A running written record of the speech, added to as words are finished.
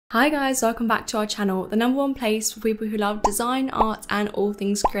Hi guys, welcome back to our channel, the #1 place for people who love design, art and all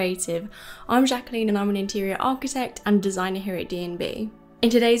things creative. I'm Jacqueline and I'm an interior architect and designer here at D&B. In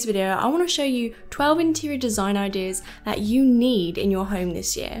today's video, I want to show you 12 interior design ideas that you need in your home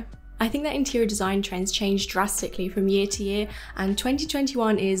this year. I think that interior design trends change drastically from year to year and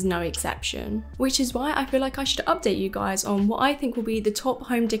 2021 is no exception. Which is why I feel like I should update you guys on what I think will be the top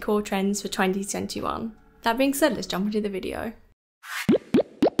home decor trends for 2021. That being said, let's jump into the video.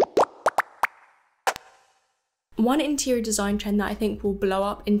 One interior design trend that I think will blow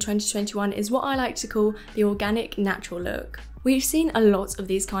up in 2021 is what I like to call the organic natural look. We've seen a lot of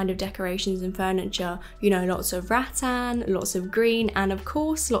these kind of decorations and furniture, you know, lots of rattan, lots of green, and of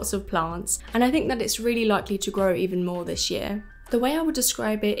course lots of plants, and I think that it's really likely to grow even more this year. The way I would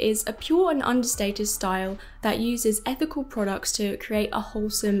describe it is a pure and understated style that uses ethical products to create a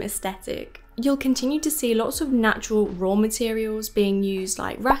wholesome aesthetic. You'll continue to see lots of natural raw materials being used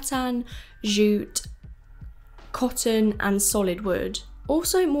like rattan, jute, cotton and solid wood.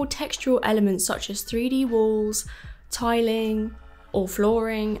 Also more textural elements such as 3D walls, tiling or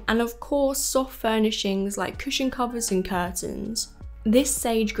flooring, and of course soft furnishings like cushion covers and curtains. This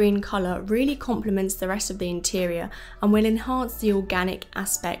sage green colour really complements the rest of the interior and will enhance the organic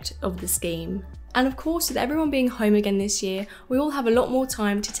aspect of the scheme. And of course, with everyone being home again this year, we all have a lot more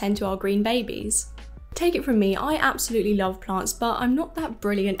time to tend to our green babies. Take it from me, I absolutely love plants, but I'm not that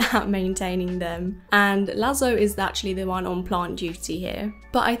brilliant at maintaining them. And Lazo is actually the one on plant duty here.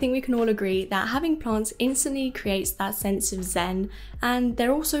 But I think we can all agree that having plants instantly creates that sense of zen, and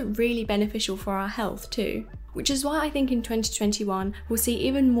they're also really beneficial for our health too. Which is why I think in 2021 we'll see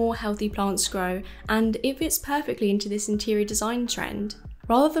even more healthy plants grow, and it fits perfectly into this interior design trend.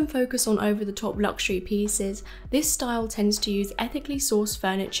 Rather than focus on over-the-top luxury pieces, this style tends to use ethically sourced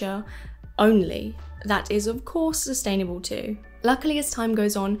furniture only. That is of course sustainable too. Luckily, as time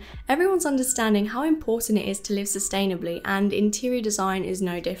goes on, everyone's understanding how important it is to live sustainably, and interior design is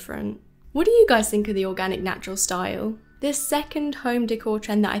no different. What do you guys think of the organic natural style? This second home decor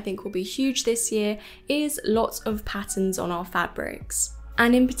trend that I think will be huge this year is lots of patterns on our fabrics.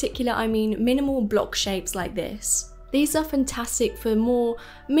 And in particular, I mean minimal block shapes like this. These are fantastic for more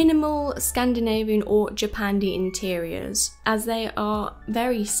minimal Scandinavian or Japandi interiors, as they are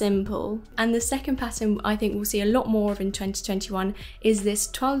very simple. And the second pattern I think we'll see a lot more of in 2021 is this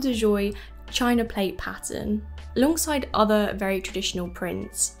toile de joie china plate pattern, alongside other very traditional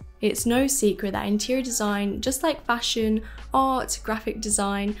prints. It's no secret that interior design, just like fashion, art, graphic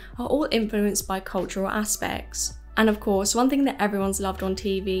design, are all influenced by cultural aspects. And of course, one thing that everyone's loved on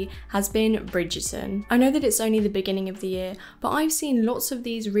TV has been Bridgerton. I know that it's only the beginning of the year, but I've seen lots of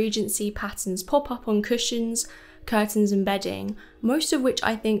these Regency patterns pop up on cushions, curtains and bedding, most of which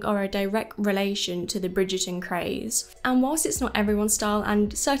I think are a direct relation to the Bridgerton craze. And whilst it's not everyone's style,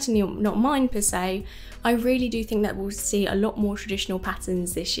 and certainly not mine per se, I really do think that we'll see a lot more traditional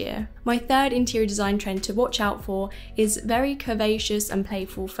patterns this year. My third interior design trend to watch out for is very curvaceous and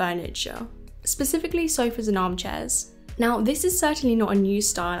playful furniture. Specifically sofas and armchairs. Now, this is certainly not a new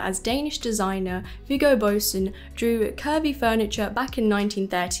style, as Danish designer Viggo Bosen drew curvy furniture back in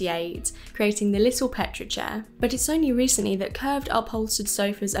 1938, creating the Little Petra chair. But it's only recently that curved upholstered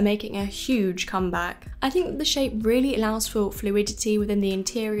sofas are making a huge comeback. I think that the shape really allows for fluidity within the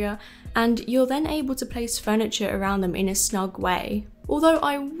interior, and you're then able to place furniture around them in a snug way. Although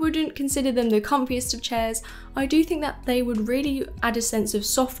I wouldn't consider them the comfiest of chairs, I do think that they would really add a sense of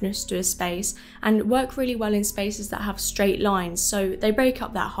softness to a space and work really well in spaces that have straight lines, so they break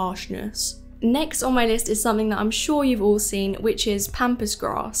up that harshness. Next on my list is something that I'm sure you've all seen, which is Pampas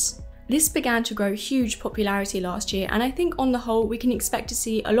grass. This began to grow huge popularity last year, and I think on the whole we can expect to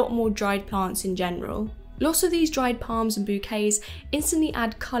see a lot more dried plants in general. Lots of these dried palms and bouquets instantly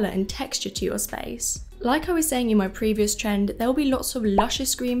add colour and texture to your space. Like I was saying in my previous trend, there will be lots of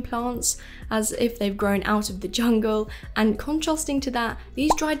luscious green plants, as if they've grown out of the jungle, and contrasting to that,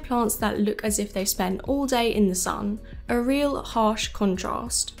 these dried plants that look as if they've spent all day in the sun. A real harsh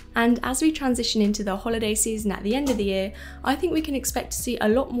contrast. And as we transition into the holiday season at the end of the year, I think we can expect to see a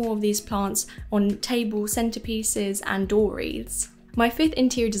lot more of these plants on table centerpieces and door wreaths. My fifth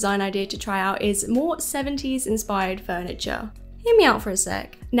interior design idea to try out is more 70s inspired furniture. Hear me out for a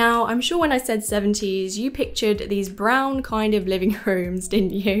sec. Now, I'm sure when I said 70s, you pictured these brown kind of living rooms,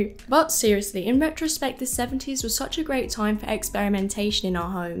 didn't you? But seriously, in retrospect, the 70s was such a great time for experimentation in our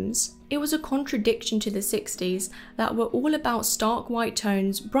homes. It was a contradiction to the 60s that were all about stark white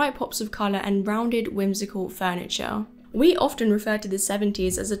tones, bright pops of colour and rounded, whimsical furniture. We often refer to the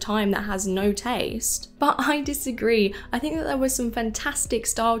 70s as a time that has no taste. But I disagree. I think that there were some fantastic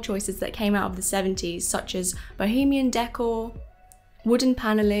style choices that came out of the 70s, such as bohemian decor, wooden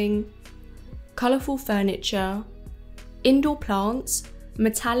paneling, colourful furniture, indoor plants,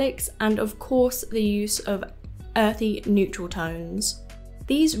 metallics, and of course the use of earthy neutral tones.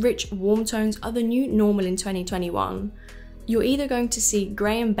 These rich warm tones are the new normal in 2021. You're either going to see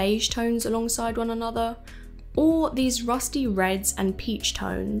grey and beige tones alongside one another, or these rusty reds and peach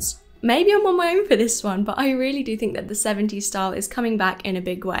tones. Maybe I'm on my own for this one, but I really do think that the 70s style is coming back in a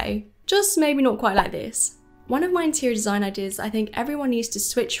big way. Just maybe not quite like this. One of my interior design ideas I think everyone needs to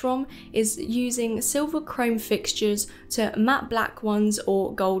switch from is using silver chrome fixtures to matte black ones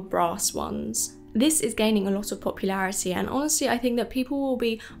or gold brass ones. This is gaining a lot of popularity, and honestly I think that people will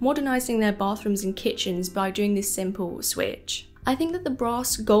be modernising their bathrooms and kitchens by doing this simple switch. I think that the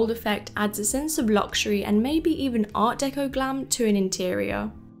brass gold effect adds a sense of luxury and maybe even art deco glam to an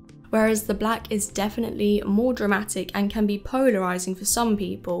interior, whereas the black is definitely more dramatic and can be polarising for some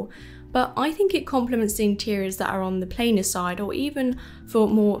people, but I think it complements the interiors that are on the plainer side or even for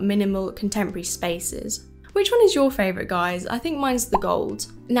more minimal contemporary spaces. Which one is your favourite, guys? I think mine's the gold.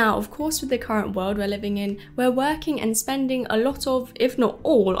 Now, of course, with the current world we're living in, we're working and spending a lot of, if not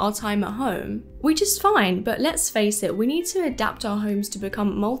all, our time at home. Which is fine, but let's face it, we need to adapt our homes to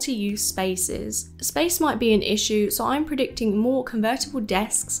become multi-use spaces. Space might be an issue, so I'm predicting more convertible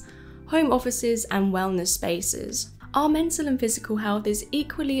desks, home offices, and wellness spaces. Our mental and physical health is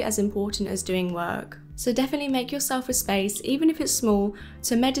equally as important as doing work. So definitely make yourself a space, even if it's small,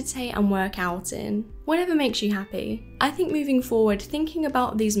 to meditate and work out in. Whatever makes you happy. I think moving forward, thinking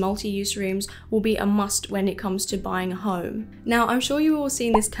about these multi-use rooms will be a must when it comes to buying a home. Now, I'm sure you've all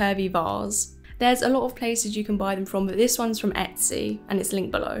seen this curvy vase. There's a lot of places you can buy them from, but this one's from Etsy and it's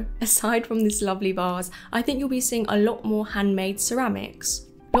linked below. Aside from this lovely vase, I think you'll be seeing a lot more handmade ceramics.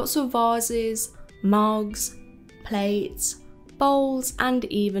 Lots of vases, mugs, plates, bowls, and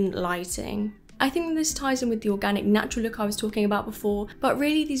even lighting. I think this ties in with the organic natural look I was talking about before, but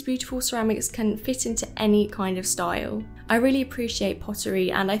really these beautiful ceramics can fit into any kind of style. I really appreciate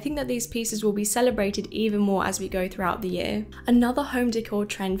pottery, and I think that these pieces will be celebrated even more as we go throughout the year. Another home decor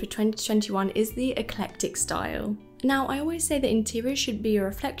trend for 2021 is the eclectic style. Now, I always say that interiors should be a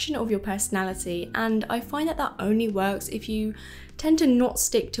reflection of your personality, and I find that that only works if you tend to not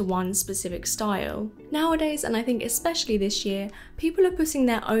stick to one specific style. Nowadays, and I think especially this year, people are putting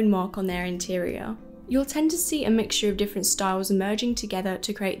their own mark on their interior. You'll tend to see a mixture of different styles merging together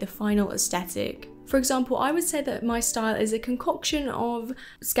to create the final aesthetic. For example, I would say that my style is a concoction of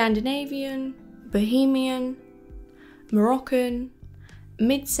Scandinavian, Bohemian, Moroccan,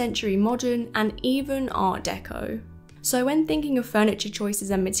 mid-century modern, and even Art Deco. So when thinking of furniture choices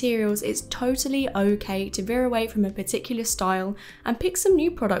and materials, it's totally okay to veer away from a particular style and pick some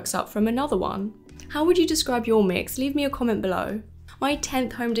new products up from another one. How would you describe your mix? Leave me a comment below. My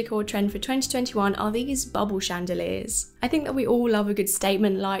 10th home decor trend for 2021 are these bubble chandeliers. I think that we all love a good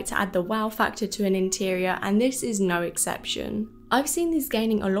statement light to add the wow factor to an interior, and this is no exception. I've seen these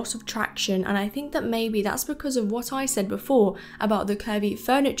gaining a lot of traction, and I think that maybe that's because of what I said before about the curvy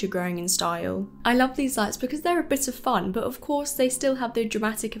furniture growing in style. I love these lights because they're a bit of fun, but of course they still have the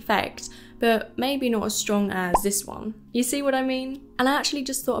dramatic effect, but maybe not as strong as this one. You see what I mean? And I actually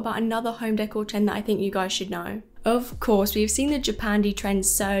just thought about another home decor trend that I think you guys should know. Of course, we've seen the Japandi trend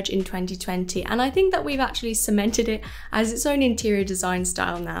surge in 2020, and I think that we've actually cemented it as its own interior design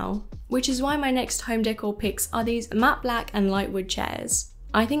style now. Which is why my next home decor picks are these matte black and light wood chairs.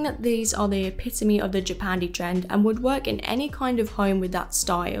 I think that these are the epitome of the Japandi trend and would work in any kind of home with that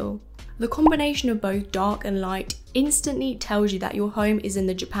style. The combination of both dark and light instantly tells you that your home is in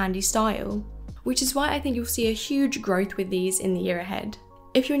the Japandi style, which is why I think you'll see a huge growth with these in the year ahead.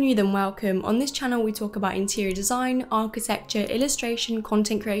 If you're new, then welcome. On this channel we talk about interior design, architecture, illustration,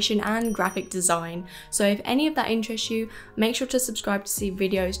 content creation, and graphic design. So if any of that interests you, make sure to subscribe to see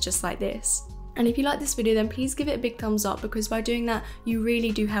videos just like this. And if you like this video, then please give it a big thumbs up, because by doing that, you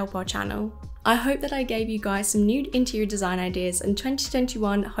really do help our channel. I hope that I gave you guys some new interior design ideas and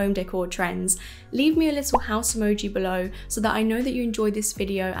 2021 home decor trends. Leave me a little house emoji below so that I know that you enjoyed this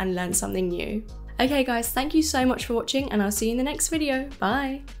video and learned something new. Okay guys, thank you so much for watching, and I'll see you in the next video.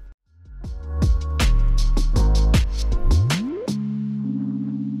 Bye!